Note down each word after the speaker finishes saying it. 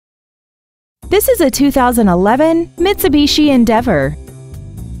This is a 2011 Mitsubishi Endeavor.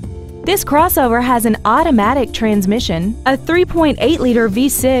 This crossover has an automatic transmission, a 3.8-liter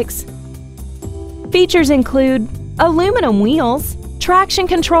V6. Features include aluminum wheels, traction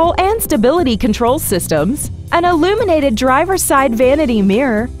control and stability control systems, an illuminated driver's side vanity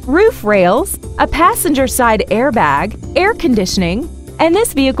mirror, roof rails, a passenger side airbag, air conditioning, and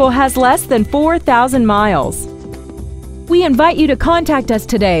this vehicle has less than 4,000 miles. We invite you to contact us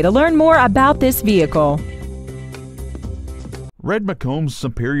today to learn more about this vehicle. Red McCombs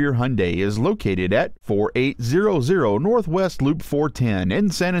Superior Hyundai is located at 4800 Northwest Loop 410 in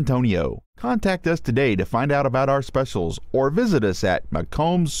San Antonio. Contact us today to find out about our specials or visit us at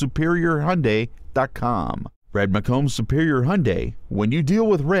McCombsSuperiorHyundai.com. Red McCombs Superior Hyundai. When you deal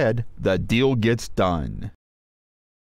with red, the deal gets done.